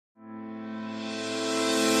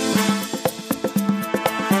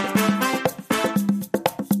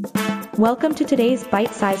Welcome to today's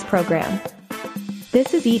bite-sized program.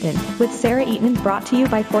 This is Eaton, with Sarah Eaton, brought to you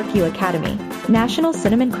by Fork U Academy. National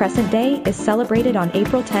Cinnamon Crescent Day is celebrated on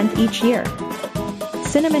April 10th each year.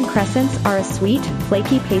 Cinnamon crescents are a sweet,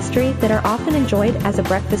 flaky pastry that are often enjoyed as a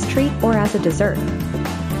breakfast treat or as a dessert.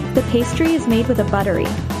 The pastry is made with a buttery,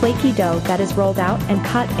 flaky dough that is rolled out and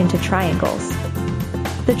cut into triangles.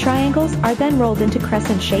 The triangles are then rolled into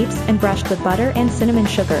crescent shapes and brushed with butter and cinnamon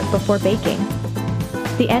sugar before baking.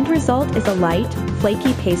 The end result is a light,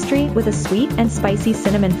 flaky pastry with a sweet and spicy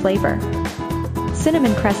cinnamon flavor.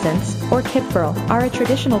 Cinnamon crescents, or kipferl, are a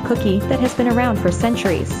traditional cookie that has been around for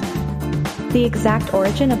centuries. The exact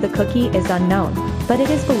origin of the cookie is unknown, but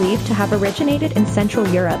it is believed to have originated in Central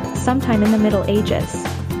Europe sometime in the Middle Ages.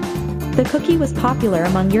 The cookie was popular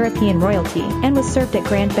among European royalty and was served at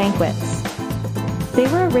grand banquets. They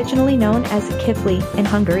were originally known as kifli in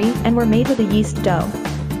Hungary and were made with a yeast dough.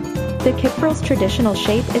 The kipferl's traditional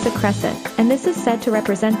shape is a crescent, and this is said to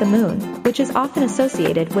represent the moon, which is often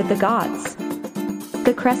associated with the gods.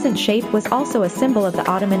 The crescent shape was also a symbol of the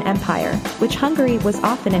Ottoman Empire, which Hungary was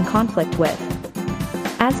often in conflict with.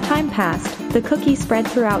 As time passed, the cookie spread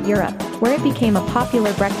throughout Europe, where it became a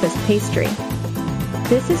popular breakfast pastry.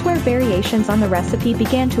 This is where variations on the recipe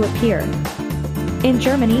began to appear. In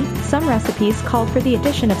Germany, some recipes called for the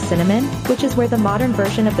addition of cinnamon, which is where the modern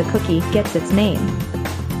version of the cookie gets its name.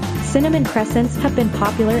 Cinnamon crescents have been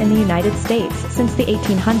popular in the United States since the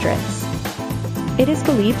 1800s. It is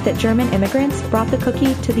believed that German immigrants brought the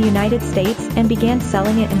cookie to the United States and began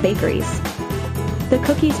selling it in bakeries. The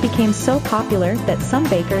cookies became so popular that some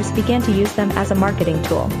bakers began to use them as a marketing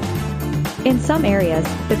tool. In some areas,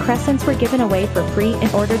 the crescents were given away for free in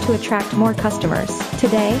order to attract more customers.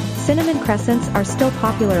 Today, cinnamon crescents are still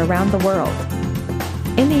popular around the world.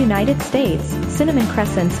 In the United States, cinnamon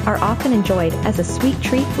crescents are often enjoyed as a sweet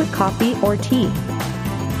treat with coffee or tea.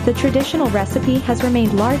 The traditional recipe has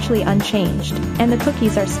remained largely unchanged, and the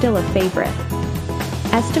cookies are still a favorite.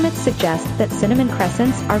 Estimates suggest that cinnamon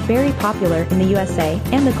crescents are very popular in the USA,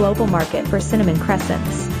 and the global market for cinnamon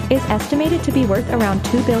crescents is estimated to be worth around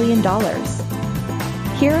 $2 billion.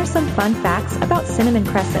 Here are some fun facts about cinnamon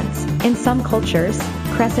crescents. In some cultures,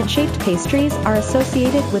 crescent-shaped pastries are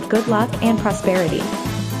associated with good luck and prosperity.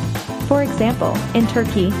 For example, in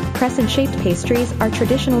Turkey, crescent-shaped pastries are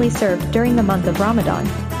traditionally served during the month of Ramadan.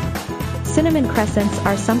 Cinnamon crescents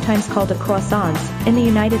are sometimes called croissants in the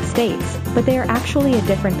United States, but they are actually a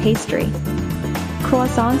different pastry.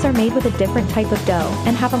 Croissants are made with a different type of dough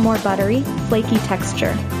and have a more buttery, flaky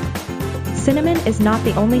texture. Cinnamon is not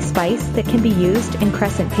the only spice that can be used in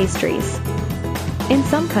crescent pastries. In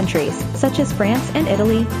some countries, such as France and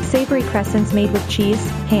Italy, savory crescents made with cheese,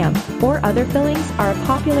 ham, or other fillings are a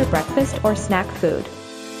popular breakfast or snack food.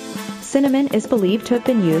 Cinnamon is believed to have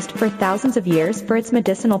been used for thousands of years for its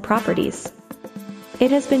medicinal properties.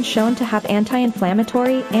 It has been shown to have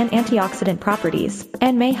anti-inflammatory and antioxidant properties,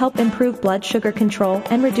 and may help improve blood sugar control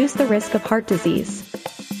and reduce the risk of heart disease.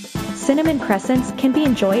 Cinnamon crescents can be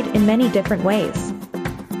enjoyed in many different ways.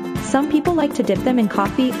 Some people like to dip them in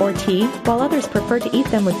coffee or tea, while others prefer to eat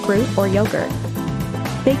them with fruit or yogurt.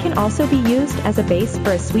 They can also be used as a base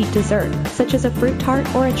for a sweet dessert, such as a fruit tart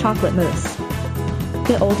or a chocolate mousse.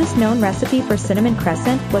 The oldest known recipe for cinnamon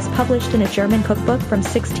crescent was published in a German cookbook from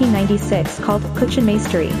 1696 called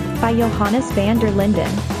Küchenmeisterie by Johannes van der Linden.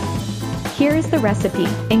 Here is the recipe.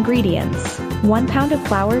 Ingredients: 1 pound of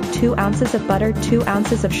flour, 2 ounces of butter, 2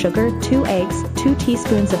 ounces of sugar, 2 eggs, 2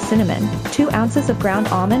 teaspoons of cinnamon, 2 ounces of ground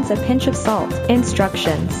almonds, a pinch of salt.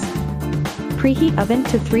 Instructions: preheat oven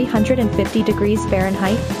to 350 degrees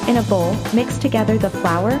Fahrenheit. In a bowl, mix together the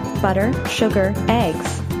flour, butter, sugar,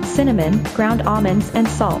 eggs, cinnamon, ground almonds, and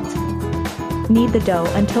salt. Knead the dough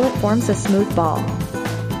until it forms a smooth ball.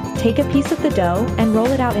 Take a piece of the dough and roll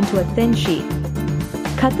it out into a thin sheet.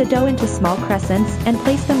 Cut the dough into small crescents and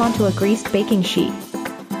place them onto a greased baking sheet.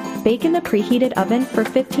 Bake in the preheated oven for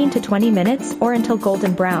 15 to 20 minutes or until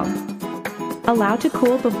golden brown. Allow to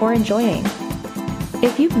cool before enjoying.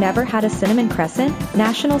 If you've never had a cinnamon crescent,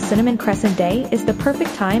 National Cinnamon Crescent Day is the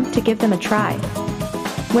perfect time to give them a try.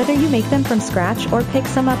 Whether you make them from scratch or pick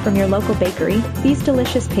some up from your local bakery, these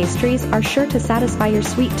delicious pastries are sure to satisfy your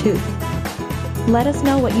sweet tooth. Let us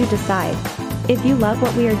know what you decide. If you love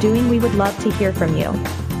what we are doing, we would love to hear from you.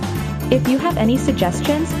 If you have any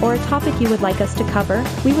suggestions or a topic you would like us to cover,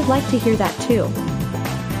 we would like to hear that too.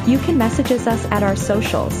 You can message us at our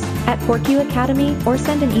socials, at Fork U Academy, or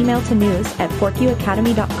send an email to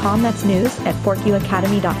news@forkuacademy.com. That's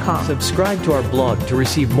news@forkuacademy.com. Subscribe to our blog to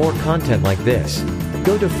receive more content like this.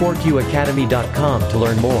 Go to forkuacademy.com to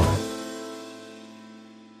learn more.